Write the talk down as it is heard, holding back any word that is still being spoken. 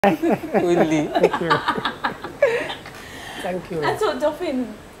Really. Thank you. Thank you. And so,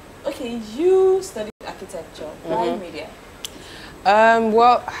 Delphine, okay, you studied architecture. Why media?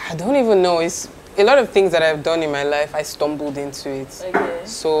 Well, I don't even know. It's a lot of things that I've done in my life. I stumbled into it. Okay.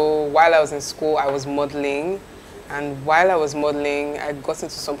 So while I was in school, I was modeling. And while I was modeling, I got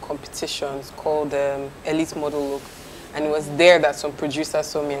into some competitions called Elite Model Look. And it was there that some producers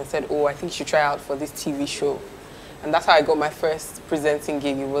saw me and said, oh, I think you should try out for this TV show. And that's how I got my first presenting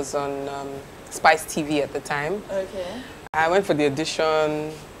gig. It was on Spice TV at the time. Okay. I went for the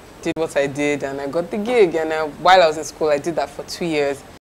audition, did what I did, and I got the gig. And while I was in school, I did that for 2 years.